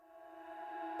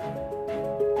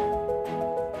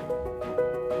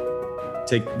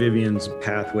Take Vivian's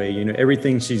pathway,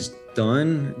 everything she's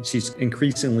done, she's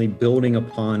increasingly building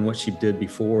upon what she did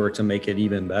before to make it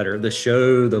even better. The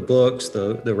show, the books,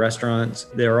 the restaurants,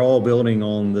 they're all building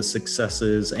on the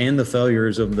successes and the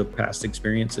failures of the past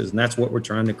experiences. And that's what we're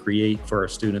trying to create for our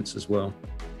students as well.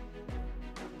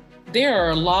 There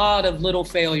are a lot of little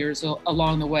failures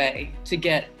along the way to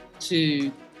get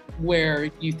to where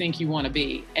you think you want to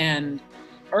be. And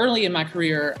early in my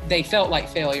career, they felt like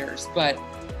failures, but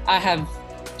I have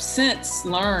since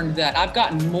learned that I've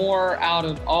gotten more out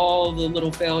of all the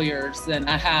little failures than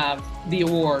I have the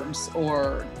awards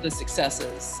or the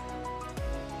successes.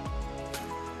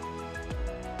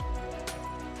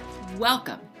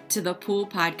 Welcome to the Poole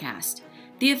Podcast,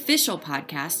 the official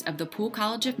podcast of the Poole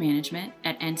College of Management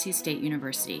at NC State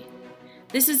University.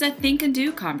 This is a think and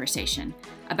do conversation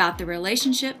about the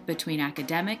relationship between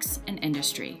academics and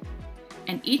industry.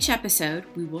 In each episode,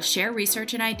 we will share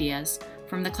research and ideas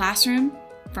from the classroom,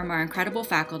 from our incredible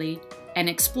faculty, and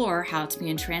explore how it's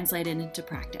being translated into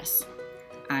practice.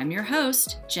 I'm your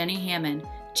host, Jenny Hammond,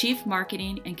 Chief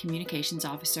Marketing and Communications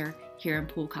Officer here in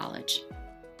Poole College.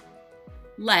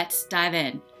 Let's dive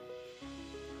in.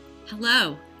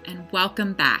 Hello, and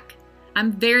welcome back.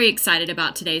 I'm very excited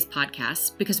about today's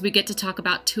podcast because we get to talk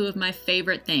about two of my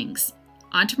favorite things,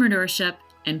 entrepreneurship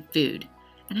and food.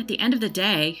 And at the end of the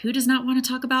day, who does not want to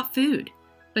talk about food?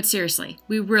 But seriously,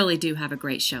 we really do have a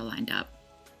great show lined up.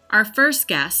 Our first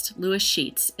guest, Lewis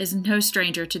Sheets, is no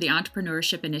stranger to the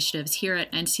entrepreneurship initiatives here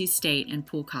at NC State and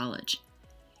Poole College.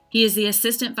 He is the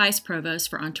Assistant Vice Provost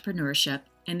for Entrepreneurship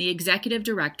and the Executive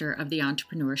Director of the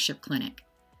Entrepreneurship Clinic.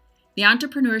 The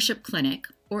Entrepreneurship Clinic,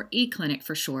 or eClinic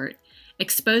for short,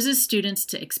 exposes students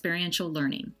to experiential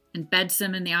learning, embeds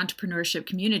them in the entrepreneurship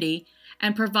community,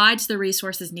 and provides the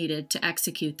resources needed to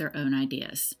execute their own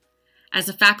ideas. As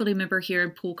a faculty member here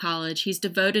in Poole College, he's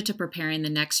devoted to preparing the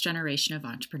next generation of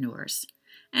entrepreneurs.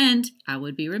 And I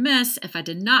would be remiss if I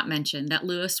did not mention that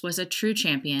Lewis was a true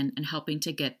champion in helping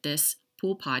to get this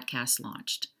Poole podcast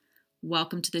launched.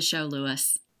 Welcome to the show,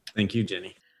 Lewis. Thank you,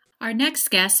 Jenny. Our next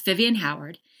guest, Vivian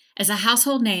Howard, is a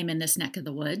household name in this neck of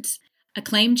the woods.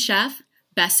 Acclaimed chef,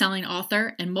 best-selling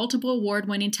author, and multiple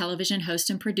award-winning television host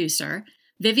and producer,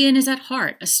 Vivian is at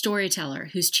heart a storyteller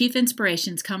whose chief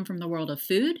inspirations come from the world of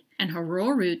food and her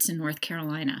rural roots in North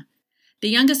Carolina. The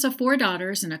youngest of 4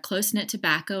 daughters in a close-knit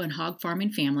tobacco and hog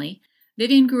farming family,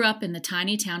 Vivian grew up in the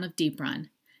tiny town of Deep Run.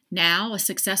 Now a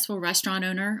successful restaurant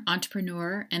owner,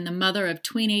 entrepreneur, and the mother of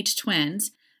tween-age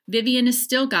twins, Vivian is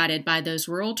still guided by those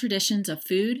rural traditions of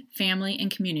food, family,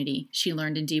 and community she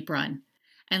learned in Deep Run.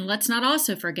 And let's not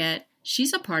also forget,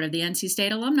 she's a part of the NC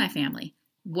State alumni family.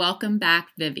 Welcome back,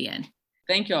 Vivian.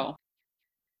 Thank y'all.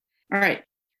 All right.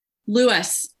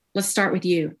 Lewis, let's start with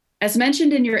you. As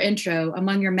mentioned in your intro,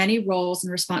 among your many roles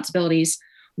and responsibilities,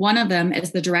 one of them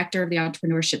is the director of the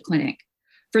Entrepreneurship Clinic.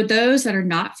 For those that are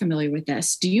not familiar with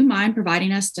this, do you mind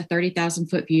providing us a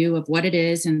 30,000-foot view of what it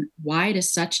is and why it is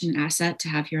such an asset to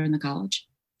have here in the college?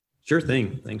 Sure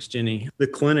thing. Thanks, Jenny. The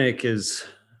clinic is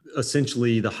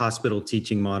essentially the hospital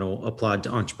teaching model applied to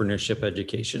entrepreneurship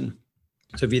education.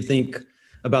 So if you think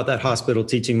about that hospital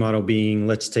teaching model being,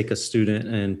 let's take a student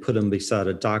and put them beside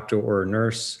a doctor or a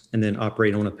nurse and then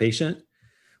operate on a patient.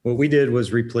 What we did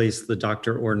was replace the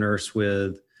doctor or nurse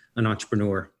with an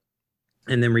entrepreneur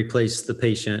and then replace the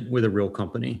patient with a real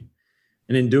company.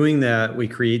 And in doing that, we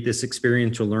create this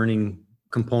experiential learning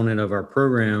component of our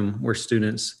program where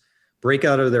students break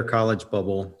out of their college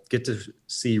bubble, get to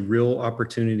see real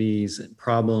opportunities,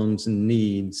 problems, and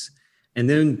needs, and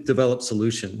then develop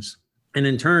solutions. And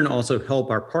in turn, also help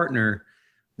our partner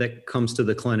that comes to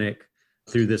the clinic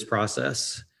through this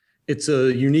process. It's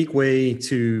a unique way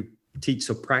to teach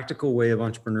a practical way of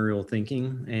entrepreneurial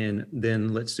thinking and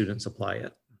then let students apply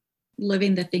it.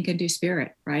 Living the think and do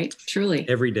spirit, right? Truly.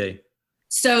 Every day.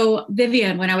 So,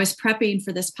 Vivian, when I was prepping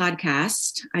for this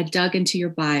podcast, I dug into your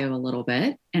bio a little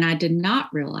bit, and I did not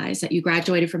realize that you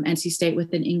graduated from NC State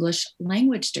with an English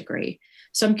language degree.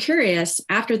 So I'm curious,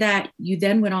 after that, you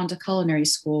then went on to culinary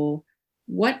school.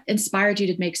 What inspired you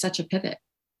to make such a pivot?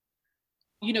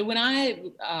 When I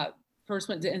first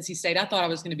went to NC State, I thought I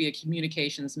was going to be a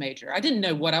communications major. I didn't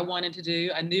know what I wanted to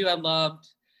do. I knew I loved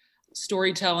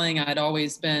storytelling. I'd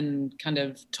always been kind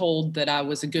of told that I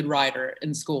was a good writer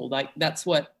in school. Like that's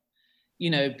what,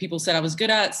 people said I was good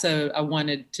at. So I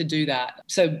wanted to do that.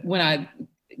 So when I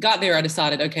got there, I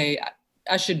decided, okay,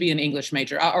 I should be an English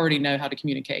major. I already know how to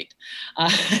communicate.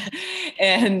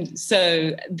 And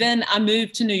so then I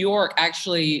moved to New York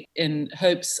actually in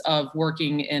hopes of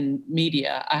working in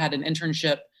media. I had an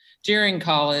internship during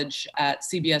college at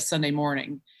CBS Sunday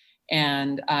Morning.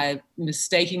 And I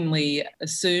mistakenly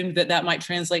assumed that that might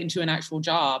translate into an actual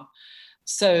job.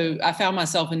 So I found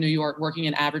myself in New York working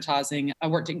in advertising. I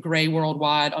worked at Gray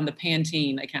Worldwide on the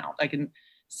Pantene account. I can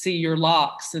see your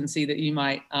locks and see that you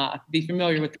might be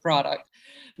familiar with the product.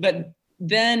 But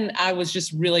then I was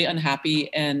just really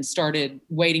unhappy and started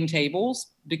waiting tables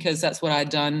because that's what I'd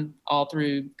done all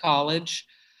through college.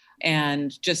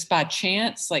 And just by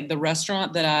chance, like the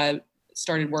restaurant that I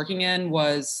started working in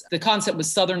the concept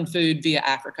was Southern food via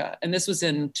Africa. And this was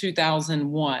in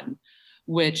 2001,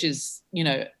 which is,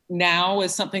 now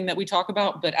is something that we talk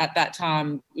about, but at that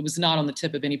time it was not on the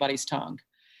tip of anybody's tongue.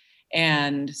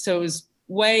 And so it was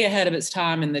way ahead of its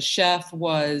time. And the chef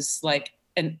was like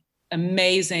an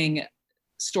amazing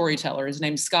storyteller. His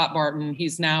name's Scott Barton.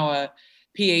 He's now a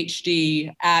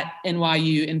PhD at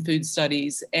NYU in food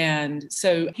studies. And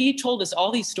so he told us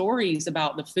all these stories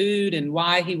about the food and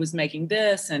why he was making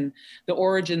this and the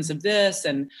origins of this.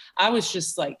 And I was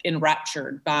just like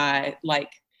enraptured by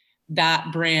like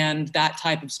that brand, that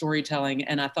type of storytelling.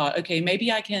 And I thought, okay, maybe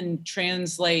I can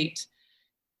translate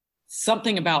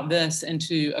something about this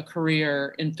into a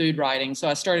career in food writing. So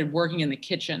I started working in the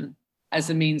kitchen as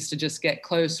a means to just get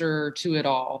closer to it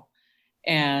all.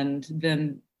 And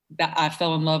then that I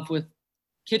fell in love with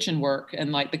kitchen work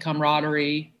and like the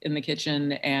camaraderie in the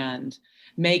kitchen and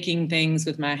making things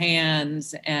with my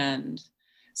hands. And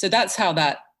so that's how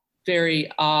that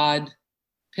very odd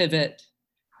pivot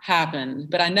happened.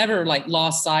 But I never like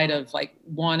lost sight of like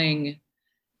wanting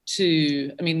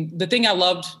to, the thing I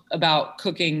loved about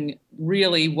cooking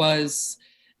really was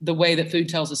the way that food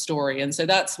tells a story. And so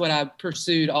that's what I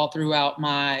pursued all throughout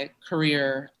my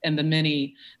career and the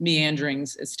many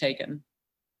meanderings it's taken.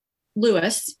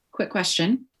 Lewis, quick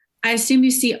question. I assume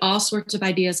you see all sorts of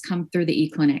ideas come through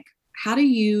the eClinic. How do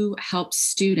you help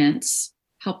students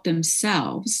help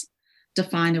themselves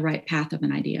define the right path of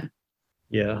an idea?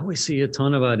 Yeah, we see a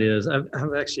ton of ideas.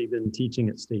 I've actually been teaching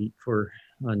at State for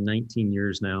 19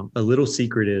 years now. A little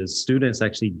secret is students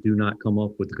actually do not come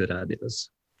up with good ideas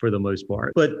for the most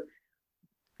part, but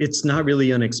it's not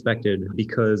really unexpected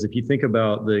because if you think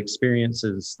about the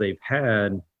experiences they've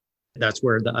had, that's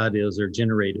where the ideas are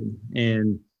generated,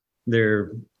 and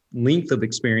their length of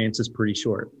experience is pretty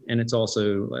short. And it's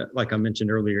also, like I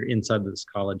mentioned earlier, inside this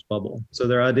college bubble. So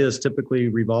their ideas typically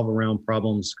revolve around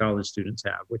problems college students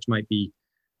have, which might be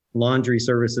laundry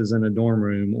services in a dorm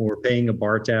room or paying a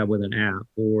bar tab with an app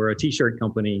or a t-shirt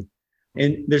company.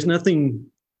 And there's nothing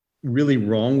really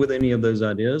wrong with any of those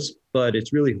ideas, but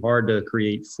it's really hard to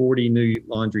create 40 new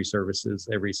laundry services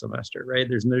every semester, right?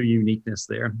 There's no uniqueness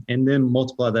there. And then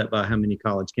multiply that by how many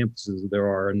college campuses there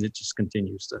are, and it just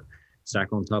continues to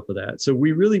stack on top of that. So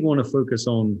we really want to focus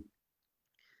on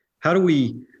how do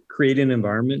we create an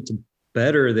environment to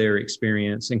better their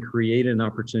experience and create an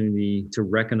opportunity to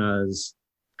recognize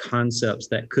concepts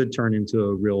that could turn into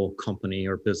a real company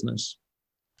or business.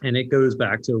 And it goes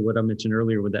back to what I mentioned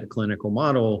earlier with that clinical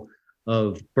model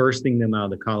of bursting them out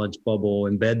of the college bubble,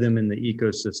 embed them in the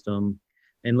ecosystem,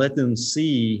 and let them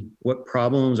see what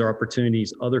problems or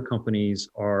opportunities other companies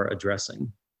are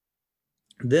addressing.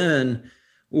 Then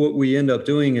what we end up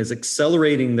doing is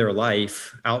accelerating their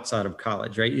life outside of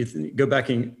college, right? You go back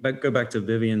to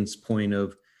Vivian's point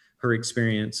of her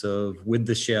experience of with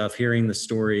the chef, hearing the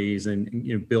stories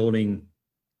and building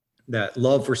that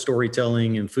love for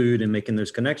storytelling and food and making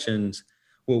those connections.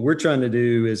 What we're trying to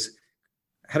do is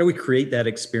how do we create that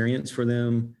experience for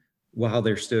them while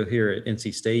they're still here at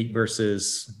NC State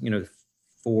versus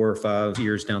 4 or 5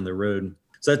 years down the road.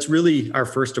 So that's really our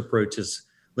first approach is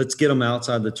let's get them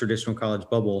outside the traditional college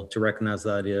bubble to recognize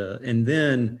the idea. And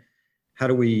then how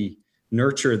do we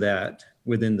nurture that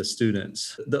within the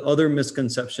students? The other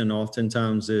misconception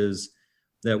oftentimes is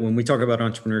that when we talk about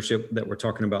entrepreneurship, that we're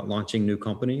talking about launching new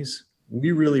companies.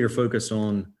 We really are focused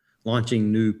on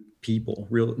launching new people,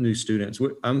 real new students.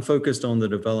 I'm focused on the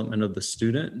development of the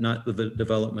student, not the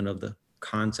development of the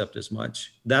concept as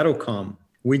much. That'll come.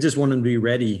 We just want them to be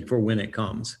ready for when it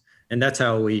comes. And that's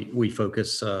how we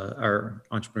focus our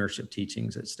entrepreneurship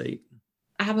teachings at State.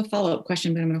 I have a follow-up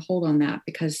question, but I'm going to hold on that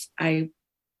because I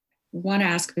want to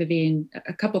ask Vivian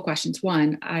a couple of questions.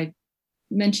 One, I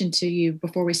mentioned to you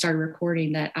before we started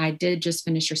recording that I did just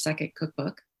finish your second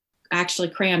cookbook. I actually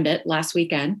crammed it last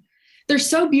weekend. They're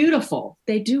so beautiful.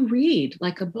 They do read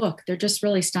like a book. They're just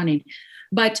really stunning.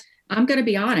 But I'm going to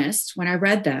be honest, when I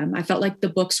read them, I felt like the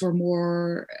books were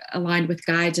more aligned with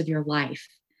guides of your life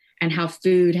and how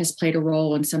food has played a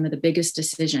role in some of the biggest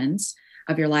decisions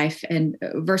of your life, and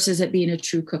versus it being a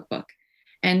true cookbook.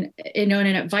 And, and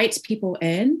it invites people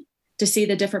in to see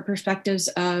the different perspectives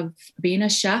of being a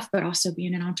chef, but also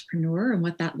being an entrepreneur and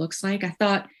what that looks like. I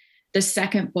thought The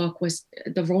second book was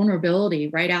the vulnerability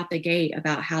right out the gate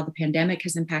about how the pandemic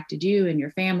has impacted you and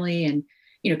your family, and,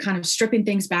 kind of stripping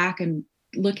things back and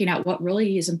looking at what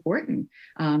really is important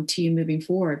to you moving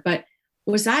forward. But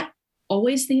was that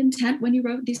always the intent when you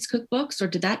wrote these cookbooks, or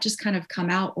did that just kind of come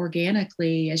out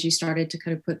organically as you started to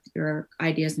kind of put your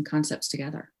ideas and concepts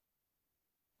together?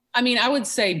 I mean, I would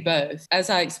say both. As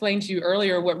I explained to you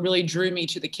earlier, what really drew me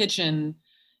to the kitchen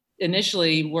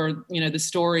initially were, the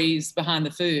stories behind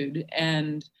the food.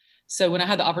 And so when I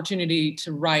had the opportunity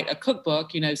to write a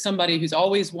cookbook, somebody who's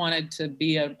always wanted to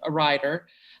be a writer,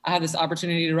 I had this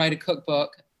opportunity to write a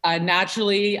cookbook. I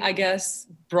naturally, I guess,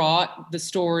 brought the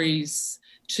stories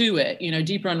to it.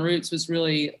 Deep Run Roots was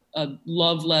really a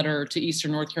love letter to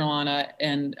Eastern North Carolina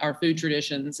and our food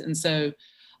traditions. And so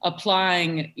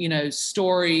applying,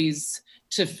 stories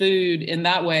to food in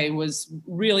that way was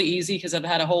really easy because I've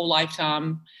had a whole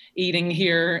lifetime eating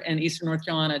here in Eastern North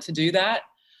Carolina to do that.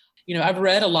 I've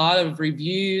read a lot of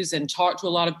reviews and talked to a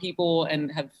lot of people and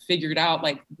have figured out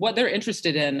like what they're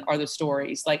interested in are the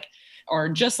stories. Or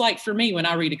just like for me, when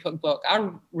I read a cookbook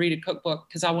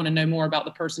because I want to know more about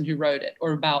the person who wrote it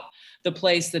or about the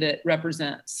place that it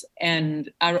represents. And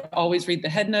I always read the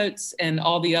head notes and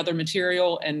all the other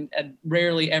material and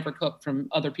rarely ever cook from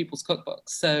other people's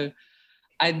cookbooks. So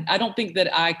I don't think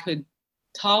that I could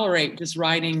tolerate just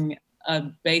writing a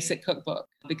basic cookbook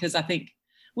because I think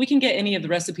we can get any of the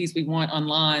recipes we want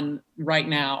online right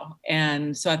now.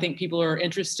 And so I think people are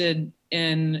interested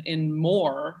in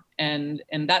more. And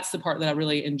that's the part that I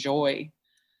really enjoy.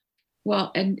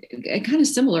 Well, and kind of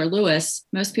similar, Lewis,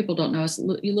 most people don't know us.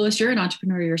 Lewis, you're an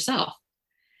entrepreneur yourself.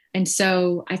 And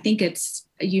so I think it's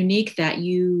unique that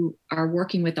you are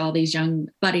working with all these young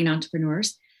budding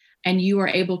entrepreneurs and you are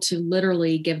able to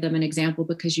literally give them an example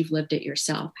because you've lived it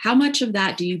yourself. How much of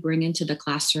that do you bring into the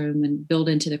classroom and build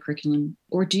into the curriculum,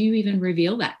 or do you even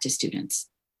reveal that to students?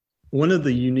 One of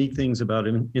the unique things about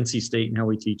NC State and how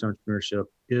we teach entrepreneurship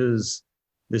is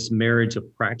this marriage of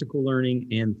practical learning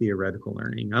and theoretical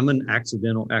learning. I'm an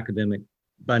accidental academic.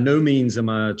 By no means am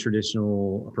I a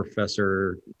traditional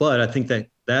professor, but I think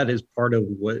that is part of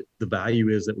what the value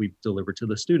is that we deliver to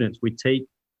the students. We take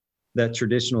that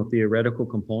traditional theoretical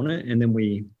component and then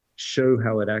we show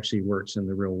how it actually works in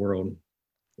the real world.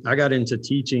 I got into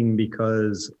teaching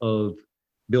because of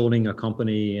building a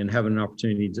company and having an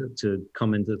opportunity to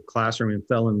come into the classroom, and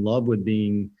fell in love with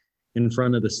being in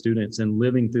front of the students and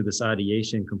living through this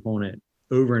ideation component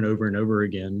over and over and over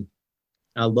again.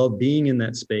 I love being in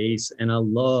that space, and I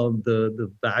love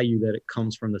the value that it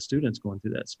comes from the students going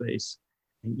through that space.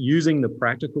 And using the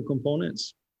practical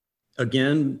components,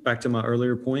 again, back to my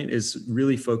earlier point, is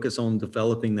really focus on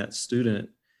developing that student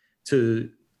to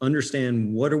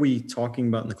understand what are we talking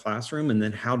about in the classroom, and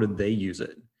then how do they use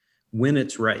it when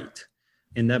it's right.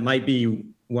 And that might be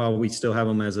while we still have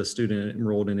them as a student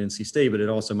enrolled in NC State, but it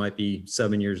also might be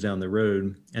 7 years down the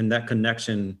road. And that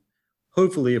connection,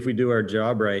 hopefully, if we do our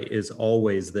job right, is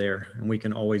always there. And we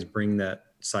can always bring that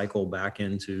cycle back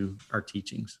into our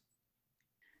teachings.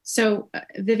 So,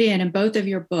 Vivian, in both of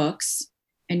your books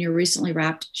and your recently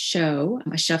wrapped show,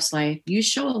 A Chef's Life, you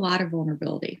show a lot of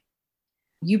vulnerability.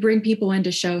 You bring people in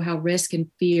to show how risk and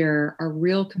fear are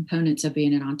real components of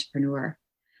being an entrepreneur.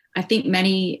 I think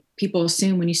many people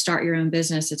assume when you start your own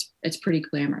business, it's pretty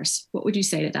glamorous. What would you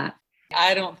say to that?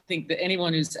 I don't think that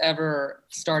anyone who's ever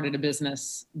started a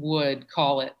business would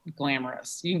call it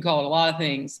glamorous. You can call it a lot of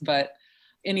things, but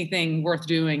anything worth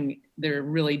doing, there are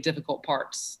really difficult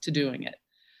parts to doing it.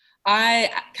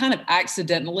 I kind of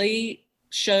accidentally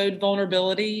showed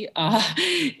vulnerability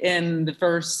in the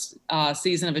first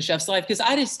season of A Chef's Life because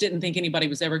I just didn't think anybody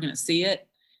was ever going to see it.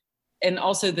 And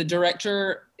also the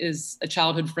director is a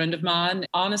childhood friend of mine.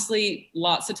 Honestly,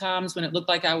 lots of times when it looked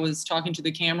like I was talking to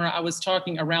the camera, I was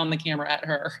talking around the camera at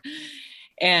her.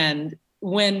 And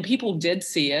when people did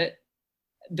see it,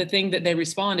 the thing that they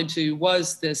responded to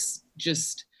was this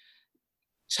just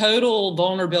total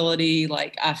vulnerability.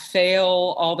 Like, I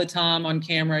fail all the time on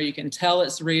camera. You can tell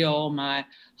it's real. My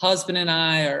husband and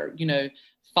I are,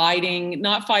 fighting,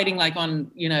 not fighting like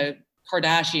on,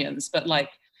 Kardashians, but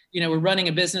like, we're running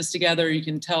a business together. You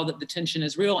can tell that the tension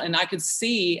is real. And I could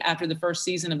see after the first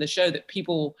season of the show that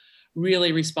people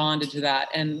really responded to that.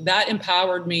 And that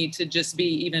empowered me to just be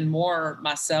even more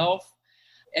myself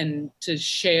and to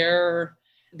share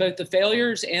both the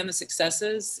failures and the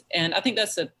successes. And I think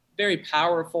that's a very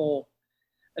powerful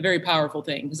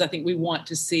thing, because I think we want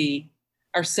to see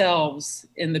ourselves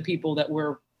in the people that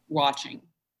we're watching.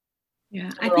 Yeah,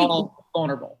 we're all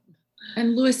vulnerable.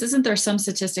 And Lewis, isn't there some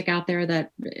statistic out there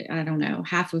that, I don't know,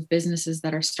 half of businesses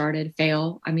that are started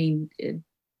fail? I mean,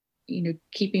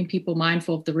 keeping people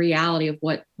mindful of the reality of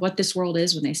what this world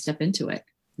is when they step into it.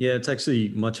 Yeah, it's actually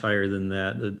much higher than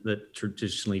that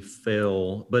traditionally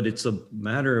fail, but it's a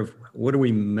matter of what are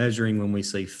we measuring when we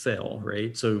say fail,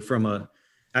 right? So from a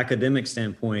academic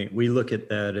standpoint, we look at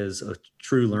that as a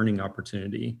true learning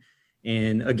opportunity.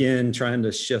 And again, trying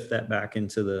to shift that back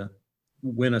into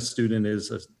when a student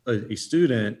is a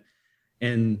student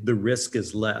and the risk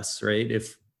is less, right?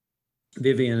 If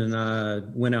Vivian and I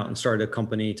went out and started a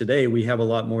company today, we have a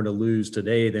lot more to lose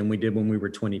today than we did when we were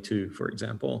 22, for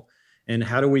example. And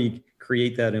how do we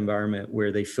create that environment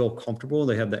where they feel comfortable,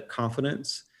 they have that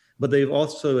confidence, but they've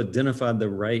also identified the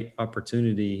right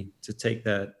opportunity to take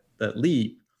that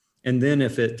leap. And then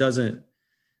if it doesn't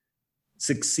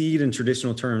succeed in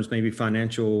traditional terms, maybe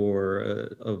financial or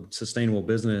a sustainable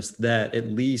business, that at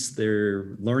least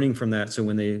they're learning from that. So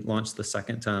when they launch the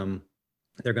second time,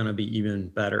 they're going to be even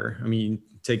better. I mean,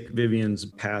 take Vivian's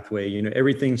pathway,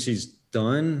 everything she's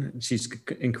done, she's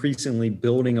increasingly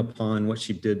building upon what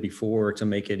she did before to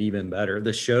make it even better.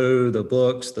 The show, the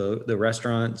books, the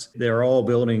restaurants, they're all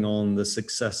building on the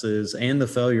successes and the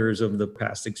failures of the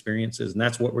past experiences. And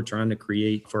that's what we're trying to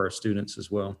create for our students as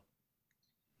well.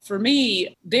 For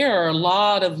me, there are a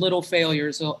lot of little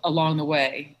failures along the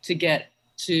way to get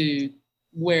to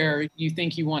where you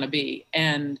think you want to be.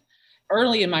 And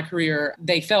early in my career,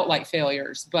 they felt like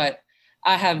failures, but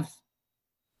I have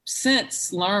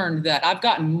since learned that I've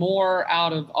gotten more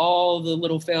out of all the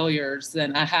little failures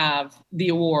than I have the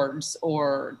awards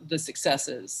or the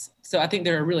successes. So I think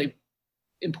they're a really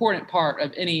important part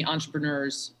of any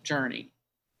entrepreneur's journey.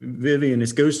 Vivian,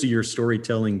 this goes to your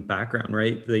storytelling background,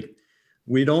 right?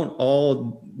 We don't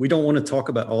want to talk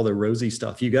about all the rosy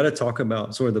stuff. You got to talk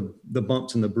about sort of the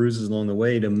bumps and the bruises along the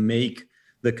way to make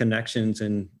the connections,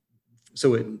 and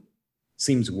so it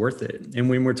seems worth it. And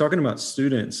when we're talking about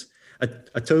students,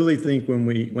 I totally think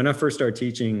when I first started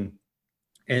teaching,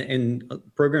 and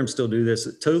programs still do this,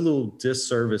 a total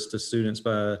disservice to students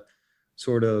by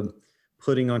sort of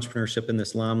putting entrepreneurship in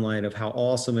this limelight of how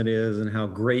awesome it is and how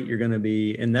great you're going to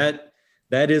be. And that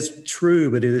is true,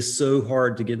 but it is so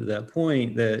hard to get to that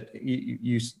point that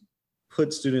you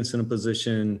put students in a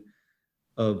position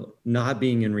of not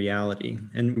being in reality.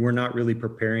 And we're not really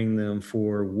preparing them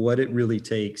for what it really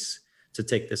takes to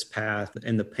take this path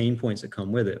and the pain points that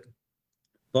come with it.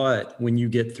 But when you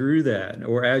get through that,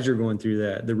 or as you're going through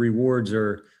that, the rewards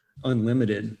are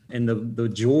unlimited. And the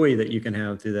joy that you can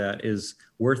have through that is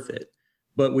worth it.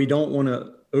 But we don't want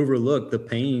to overlook the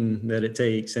pain that it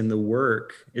takes and the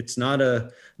work. It's not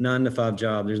a 9-to-5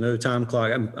 job. There's no time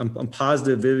clock. I'm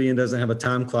positive Vivian doesn't have a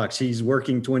time clock. She's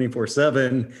working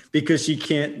 24/7 because she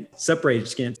can't separate it.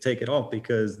 She can't take it off,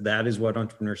 because that is what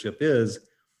entrepreneurship is.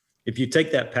 If you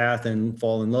take that path and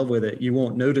fall in love with it, you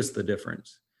won't notice the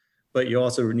difference. But you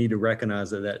also need to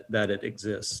recognize that it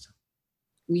exists.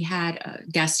 We had a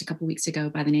guest a couple of weeks ago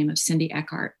by the name of Cindy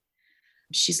Eckhart.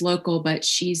 She's local, but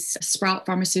she's Sprout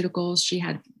Pharmaceuticals. She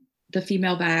had the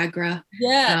female Viagra.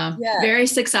 Yeah. Very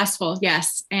successful.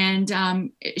 Yes.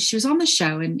 And she was on the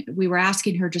show, and we were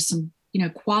asking her just some,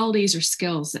 qualities or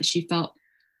skills that she felt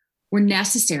were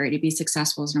necessary to be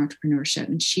successful as an entrepreneurship.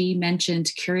 And she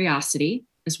mentioned curiosity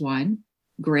as one,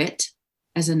 grit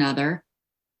as another.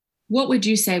 What would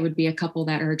you say would be a couple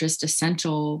that are just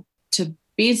essential to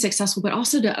being successful, but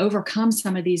also to overcome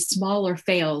some of these smaller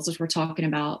fails, as we're talking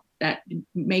about, that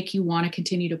make you want to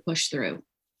continue to push through?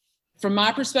 From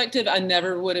my perspective, I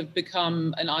never would have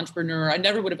become an entrepreneur. I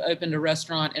never would have opened a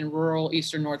restaurant in rural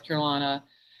Eastern North Carolina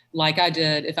like I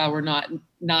did if I were not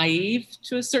naive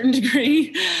to a certain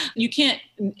degree. You can't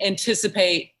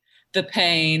anticipate the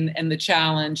pain and the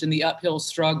challenge and the uphill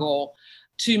struggle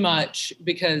too much,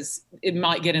 because it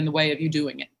might get in the way of you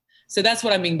doing it. So that's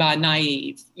what I mean by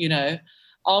naive,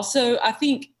 Also, I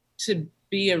think to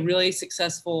be a really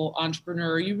successful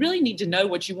entrepreneur, you really need to know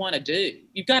what you want to do.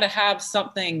 You've got to have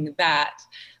something that,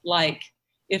 like,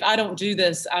 if I don't do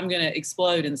this, I'm going to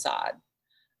explode inside,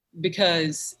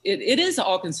 because it is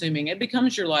all consuming. It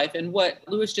becomes your life. And what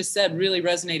Lewis just said really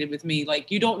resonated with me.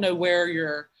 Like, you don't know where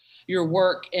your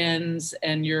work ends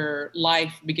and your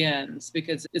life begins,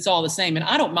 because it's all the same. And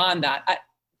I don't mind that.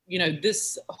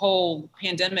 This whole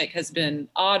pandemic has been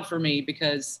odd for me,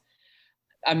 because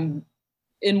I'm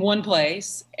in one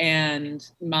place and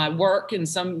my work in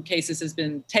some cases has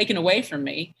been taken away from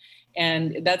me.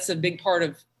 And that's a big part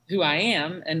of who I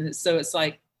am. And so it's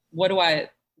like,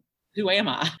 who am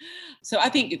I? So I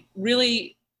think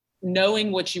really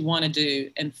knowing what you want to do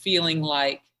and feeling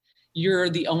like you're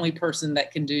the only person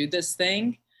that can do this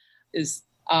thing is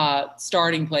a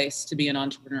starting place to be an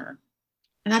entrepreneur.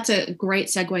 And that's a great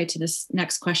segue to this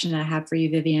next question that I have for you,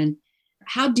 Vivian.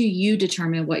 how do you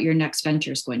determine what your next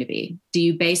venture is going to be? Do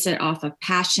you base it off of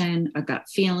passion, a gut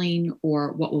feeling,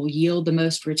 or what will yield the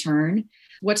most return?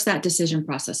 What's that decision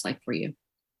process like for you?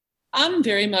 I'm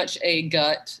very much a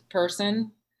gut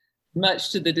person,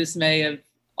 much to the dismay of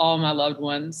all my loved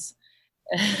ones.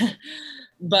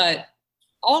 But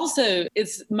also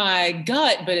it's my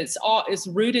gut, but it's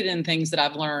rooted in things that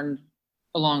I've learned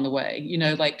along the way.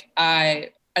 Like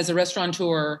as a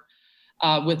restaurateur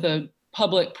with a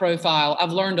public profile,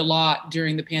 I've learned a lot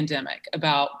during the pandemic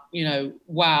about,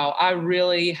 wow, I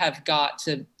really have got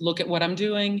to look at what I'm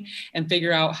doing and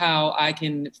figure out how I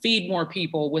can feed more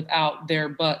people without their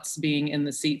butts being in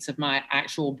the seats of my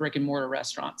actual brick and mortar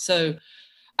restaurant. So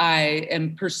I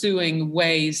am pursuing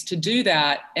ways to do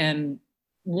that. And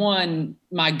one,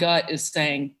 my gut is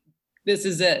saying, this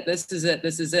is it, this is it,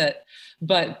 this is it.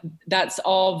 But that's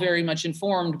all very much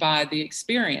informed by the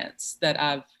experience that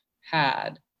I've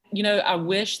had. I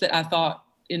wish that I thought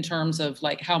in terms of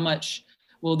like, how much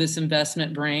will this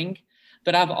investment bring?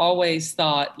 But I've always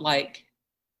thought like,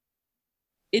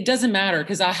 it doesn't matter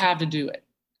because I have to do it.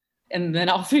 And then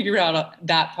I'll figure out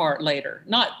that part later.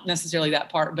 Not necessarily that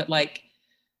part, but like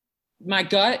my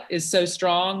gut is so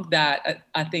strong that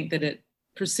I think that it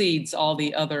precedes all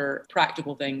the other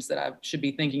practical things that I should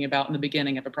be thinking about in the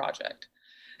beginning of a project.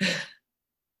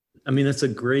 I mean, that's a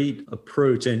great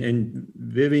approach. And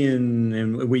Vivian,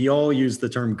 and we all use the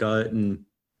term gut and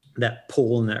that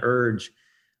pull and that urge.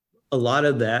 A lot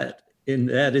of that, and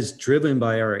that is driven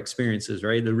by our experiences,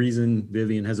 right? The reason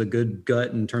Vivian has a good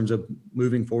gut in terms of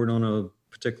moving forward on a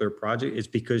particular project is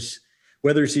because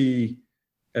whether she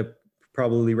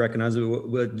probably recognizes,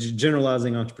 but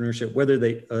generalizing entrepreneurship, whether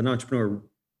an entrepreneur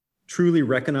truly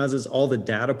recognizes all the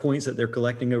data points that they're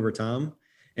collecting over time,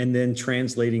 and then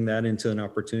translating that into an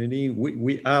opportunity.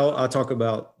 I'll talk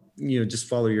about, just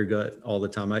follow your gut all the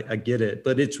time. I get it,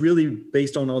 but it's really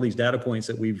based on all these data points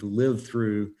that we've lived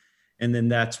through. And then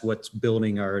that's what's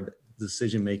building our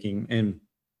decision-making. And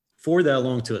for that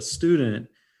long to a student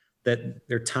that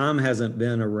their time hasn't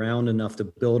been around enough to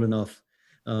build enough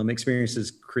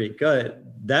experiences, create gut,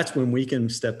 that's when we can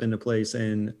step into place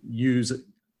and use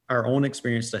our own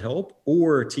experience to help,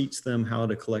 or teach them how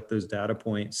to collect those data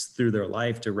points through their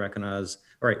life to recognize,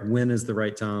 all right, when is the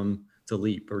right time to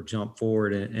leap or jump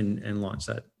forward and launch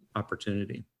that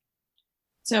opportunity.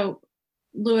 So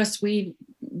Lewis, we've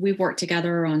worked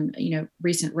together on,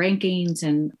 recent rankings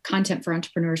and content for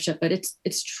entrepreneurship, but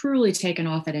it's truly taken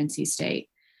off at NC State.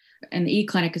 And the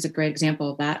eClinic is a great example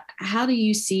of that. How do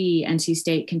you see NC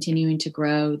State continuing to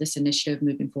grow this initiative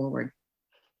moving forward?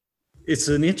 It's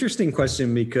an interesting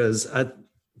question because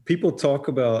people talk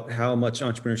about how much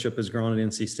entrepreneurship has grown at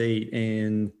NC State,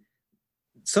 and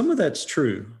some of that's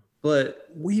true, but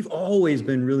we've always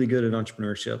been really good at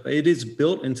entrepreneurship. It is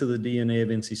built into the DNA of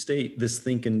NC State, this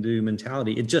think and do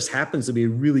mentality. It just happens to be a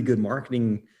really good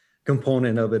marketing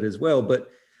component of it as well. But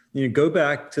go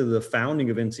back to the founding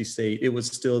of NC State, it was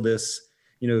still this,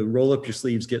 roll up your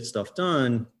sleeves, get stuff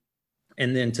done.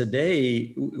 And then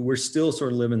today, we're still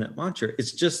sort of living that mantra.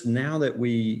 It's just now that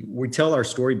we tell our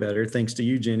story better, thanks to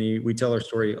you, Jenny. We tell our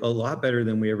story a lot better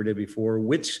than we ever did before,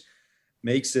 which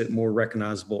makes it more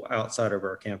recognizable outside of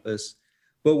our campus.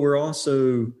 But we're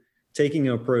also taking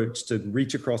an approach to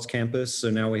reach across campus.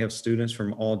 So now we have students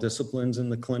from all disciplines in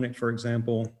the clinic, for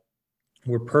example.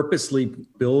 We're purposely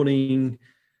building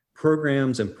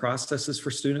programs and processes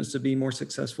for students to be more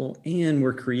successful. And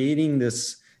we're creating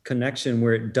this connection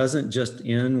where it doesn't just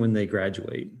end when they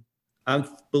graduate. I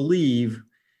believe,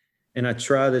 and I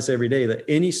try this every day, that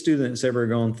any student that's ever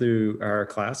gone through our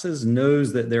classes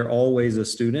knows that they're always a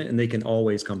student and they can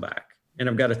always come back. And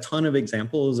I've got a ton of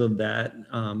examples of that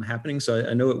happening. So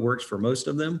I know it works for most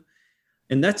of them.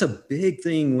 And that's a big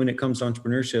thing when it comes to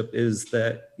entrepreneurship, is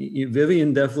that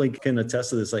Vivian definitely can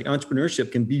attest to this. Like,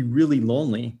 entrepreneurship can be really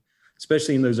lonely,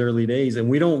 especially in those early days. And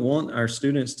we don't want our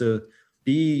students to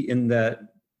be in that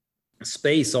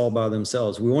space all by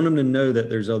themselves. We want them to know that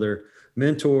there's other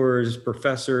mentors,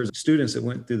 professors, students that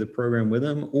went through the program with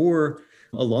them, or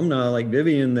alumni like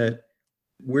Vivian that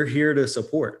we're here to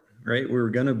support, right? We're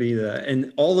going to be that.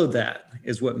 And all of that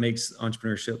is what makes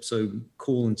entrepreneurship so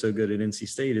cool and so good at NC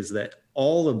State, is that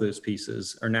all of those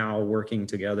pieces are now working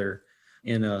together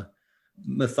in a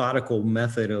methodical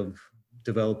method of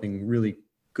developing really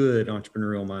good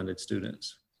entrepreneurial minded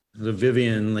students. So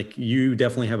Vivian, like, you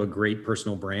definitely have a great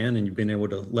personal brand, and you've been able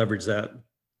to leverage that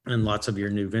in lots of your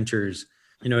new ventures.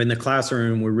 In the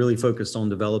classroom, we're really focused on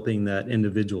developing that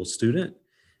individual student,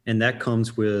 and that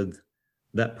comes with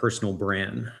that personal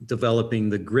brand, developing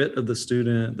the grit of the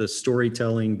student, the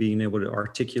storytelling, being able to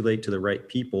articulate to the right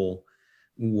people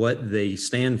what they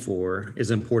stand for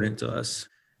is important to us.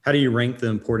 How do you rank the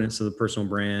importance of the personal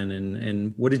brand,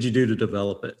 and what did you do to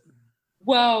develop it?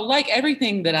 Well, like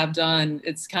everything that I've done,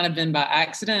 it's kind of been by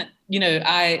accident.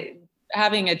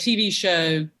 Having a TV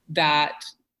show that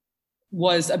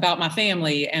was about my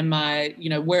family and my,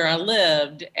 where I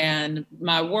lived and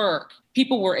my work,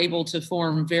 people were able to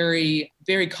form very,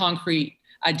 very concrete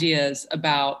ideas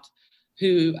about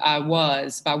who I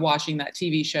was by watching that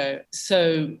TV show.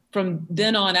 So from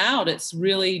then on out, it's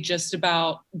really just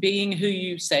about being who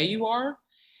you say you are,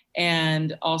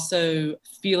 and also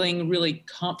feeling really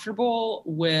comfortable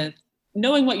with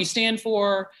knowing what you stand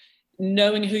for,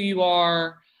 knowing who you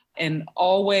are, and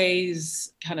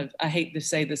always kind of, I hate to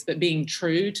say this, but being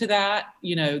true to that.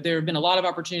 There have been a lot of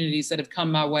opportunities that have come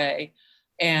my way.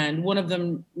 And one of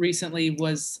them recently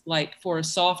was like for a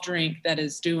soft drink that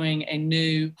is doing a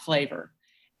new flavor.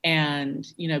 And,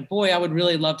 boy, I would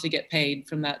really love to get paid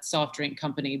from that soft drink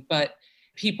company. But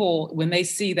people, when they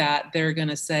see that, they're going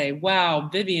to say, wow,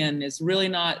 Vivian is really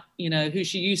not, who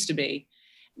she used to be.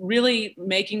 Really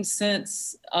making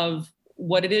sense of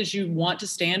what it is you want to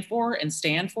stand for and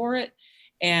stand for it,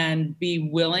 and be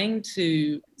willing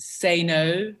to say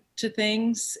no to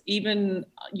things, even,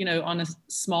 on a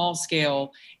small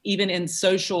scale, even in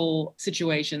social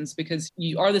situations, because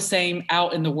you are the same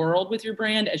out in the world with your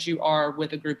brand as you are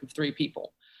with a group of 3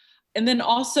 people. And then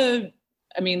also,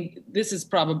 this is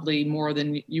probably more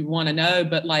than you want to know,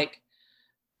 but like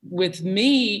with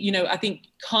me, I think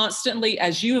constantly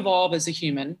as you evolve as a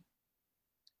human,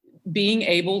 being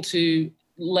able to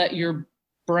let your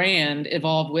brand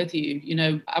evolve with you.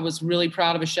 I was really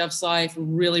proud of A Chef's Life,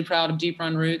 really proud of Deep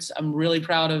Run Roots. I'm really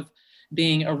proud of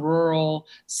being a rural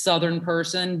Southern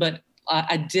person, but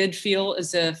I did feel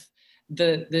as if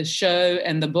the show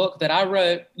and the book that I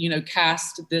wrote,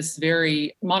 cast this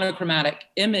very monochromatic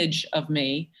image of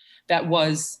me that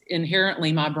was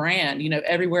inherently my brand.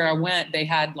 Everywhere I went, they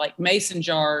had like mason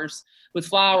jars with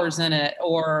flowers in it,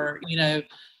 or,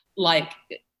 like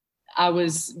I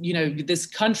was, this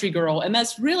country girl, and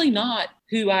that's really not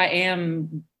who I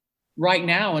am right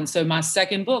now. And so my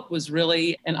second book was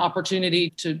really an opportunity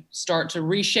to start to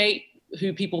reshape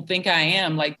who people think I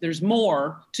am. Like there's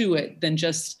more to it than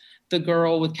just the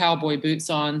girl with cowboy boots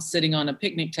on sitting on a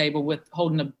picnic table with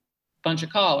holding a bunch of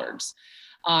collards.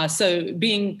 So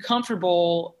being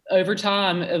comfortable over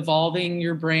time, evolving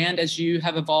your brand as you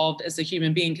have evolved as a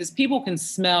human being, because people can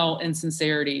smell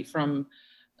insincerity from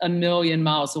a million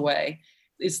miles away.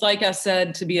 It's like I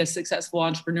said, to be a successful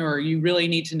entrepreneur, you really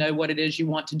need to know what it is you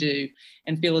want to do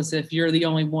and feel as if you're the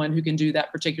only one who can do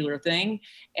that particular thing.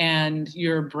 And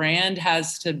your brand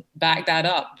has to back that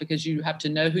up, because you have to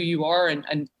know who you are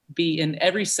and be in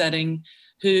every setting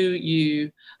who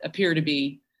you appear to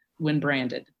be when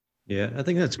branded. Yeah, I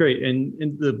think that's great. And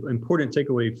the important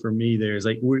takeaway for me there is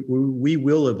like, we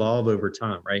will evolve over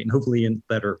time, right? And hopefully in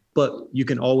better, but you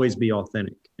can always be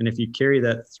authentic. And if you carry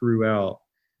that throughout,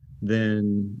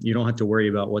 then you don't have to worry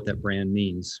about what that brand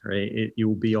means, right? You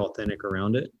will be authentic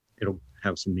around it. It'll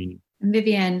have some meaning.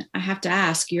 Vivian, I have to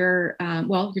ask, you're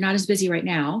not as busy right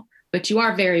now, but you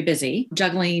are very busy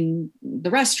juggling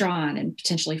the restaurant and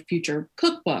potentially future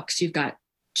cookbooks. You've got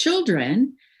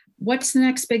children. What's the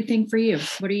next big thing for you?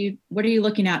 What are you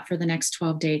looking at for the next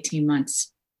 12 to 18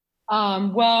 months?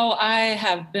 Well, I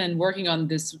have been working on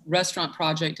this restaurant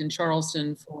project in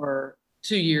Charleston for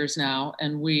 2 years now,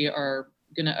 and we are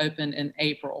going to open in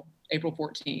April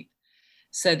 14th.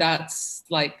 So that's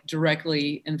like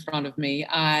directly in front of me.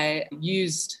 I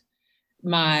used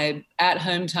my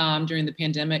at-home time during the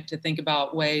pandemic to think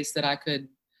about ways that I could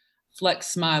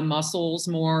flex my muscles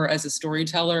more as a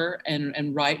storyteller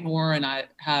and write more. And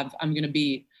I'm going to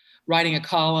be writing a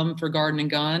column for Garden and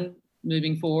Gun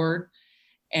moving forward.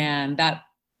 And that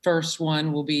first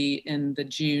one will be in the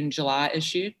June-July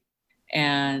issue.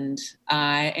 And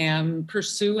I am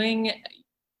pursuing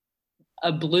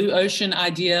a blue ocean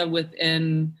idea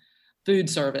within food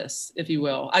service, if you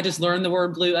will. I just learned the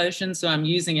word blue ocean, so I'm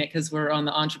using it because we're on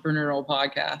the entrepreneurial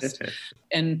podcast.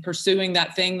 And pursuing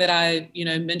that thing that I,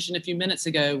 mentioned a few minutes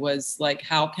ago was like,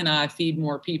 how can I feed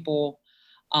more people?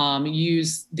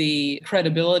 Use the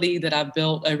credibility that I've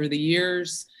built over the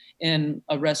years in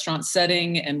a restaurant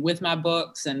setting and with my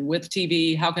books and with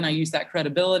TV. How can I use that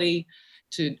credibility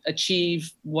to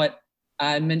achieve what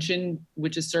I mentioned,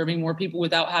 which is serving more people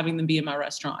without having them be in my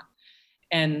restaurant?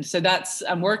 And so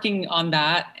I'm working on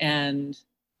that. And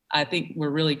I think we're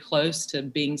really close to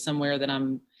being somewhere that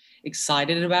I'm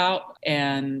excited about,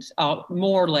 and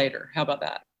more later. How about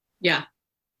that? Yeah,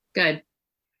 good.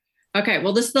 Okay.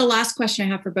 Well, this is the last question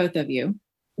I have for both of you.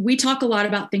 We talk a lot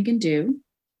about think and do.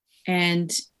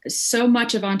 And so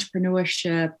much of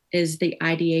entrepreneurship is the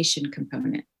ideation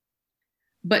component.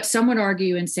 But some would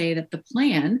argue and say that the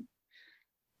plan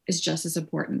is just as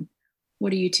important. What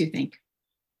do you two think?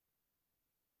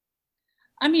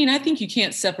 I mean, I think you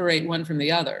can't separate one from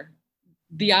the other.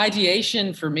 The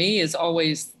ideation for me is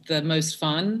always the most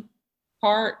fun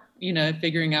part,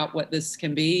 figuring out what this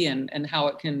can be and how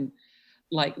it can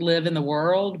like live in the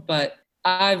world. But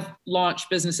I've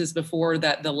launched businesses before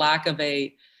that the lack of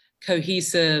a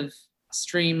cohesive,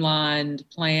 streamlined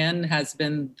plan has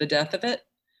been the death of it.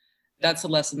 That's a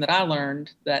lesson that I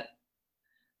learned that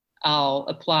I'll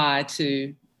apply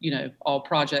to, all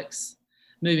projects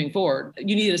moving forward.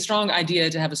 You need a strong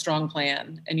idea to have a strong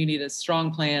plan, and you need a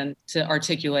strong plan to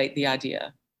articulate the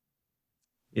idea.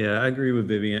 Yeah, I agree with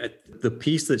Vivian. The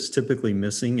piece that's typically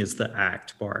missing is the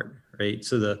act part, right?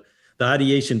 So the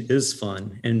ideation is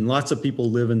fun, and lots of people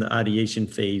live in the ideation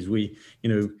phase. We,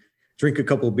 drink a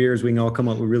couple of beers, we can all come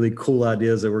up with really cool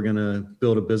ideas that we're going to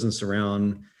build a business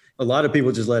around. A lot of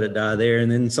people just let it die there.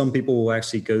 And then some people will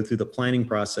actually go through the planning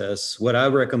process. What I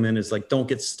recommend is don't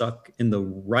get stuck in the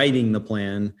writing the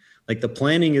plan. Like the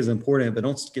planning is important, but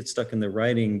don't get stuck in the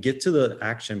writing. Get to the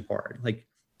action part,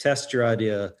 test your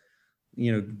idea,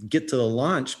 get to the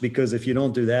launch, because if you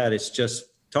don't do that, it's just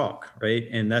talk, right?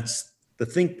 And that's the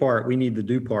think part. We need the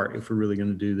do part if we're really going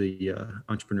to do the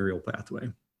entrepreneurial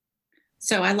pathway.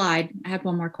 So I lied. I have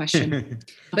one more question,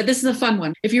 but this is a fun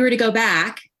one. If you were to go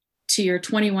back to your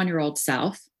 21-year-old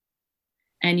self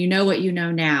and you know what you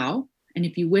know now, and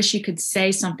if you wish you could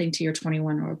say something to your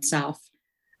 21-year-old self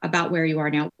about where you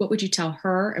are now, what would you tell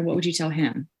her and what would you tell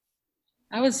him?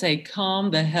 I would say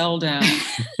calm the hell down.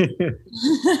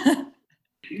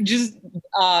 Just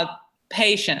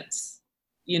patience,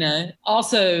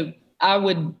 Also, I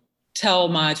would tell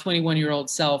my 21-year-old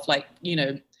self,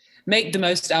 make the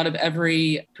most out of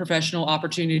every professional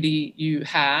opportunity you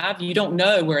have. You don't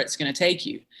know where it's going to take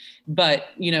you. But,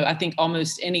 I think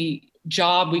almost any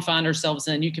job we find ourselves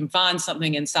in, you can find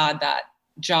something inside that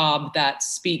job that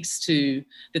speaks to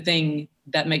the thing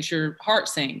that makes your heart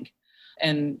sing.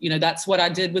 And, that's what I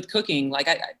did with cooking.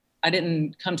 I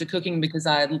didn't come to cooking because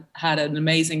I had an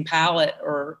amazing palate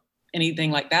or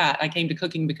anything like that. I came to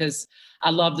cooking because I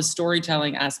love the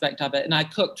storytelling aspect of it. And I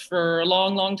cooked for a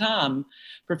long, long time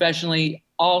professionally,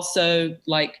 also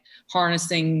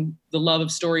harnessing the love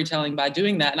of storytelling by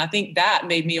doing that. And I think that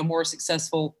made me a more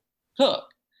successful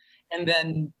cook and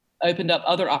then opened up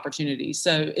other opportunities.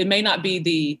 So it may not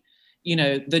be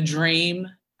the dream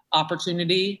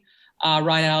opportunity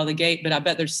right out of the gate, but I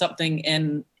bet there's something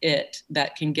in it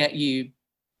that can get you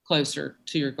closer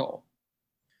to your goal.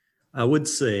 I would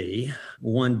say,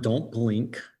 one, don't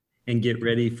blink and get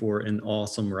ready for an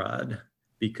awesome ride,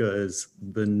 because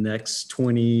the next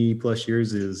 20 plus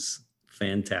years is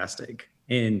fantastic.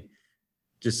 And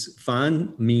just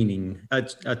find meaning. I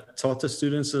talk to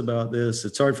students about this.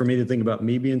 It's hard for me to think about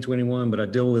me being 21, but I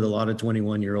deal with a lot of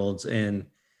 21-year-olds. And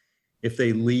if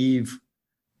they leave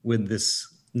with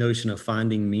this notion of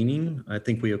finding meaning, I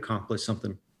think we accomplished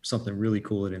something really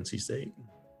cool at NC State.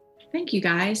 Thank you,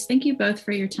 guys. Thank you both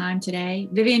for your time today.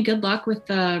 Vivian, good luck with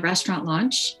the restaurant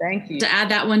launch. Thank you. To add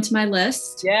that one to my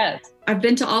list. Yes. I've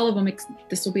been to all of them.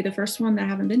 This will be the first one that I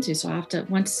haven't been to. So I'll have to,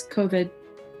 once COVID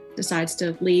decides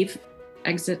to leave,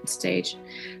 exit stage,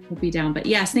 we'll be down. But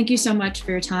yes, thank you so much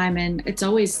for your time. And it's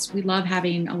always, we love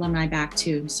having alumni back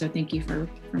too. So thank you for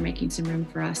making some room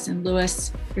for us. And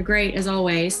Louis, you're great as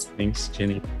always. Thanks,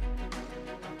 Jenny.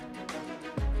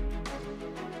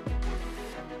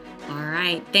 All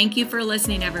right. Thank you for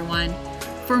listening, everyone.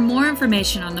 For more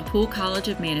information on the Poole College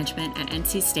of Management at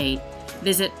NC State,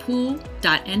 visit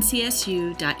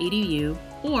poole.ncsu.edu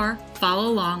or follow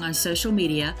along on social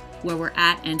media where we're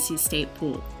at NC State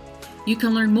Poole. You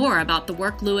can learn more about the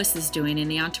work Louis is doing in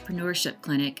the Entrepreneurship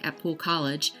Clinic at Poole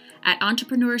College at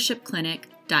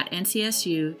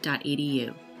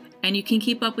entrepreneurshipclinic.ncsu.edu. And you can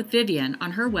keep up with Vivian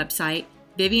on her website,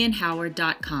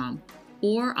 vivianhoward.com,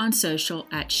 or on social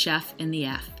at Chef in the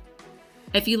F.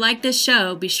 If you like this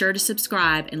show, be sure to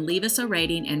subscribe and leave us a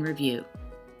rating and review.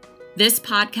 This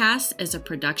podcast is a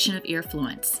production of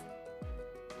Earfluence.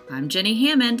 I'm Jenny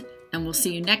Hammond, and we'll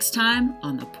see you next time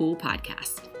on the Poole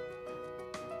Podcast.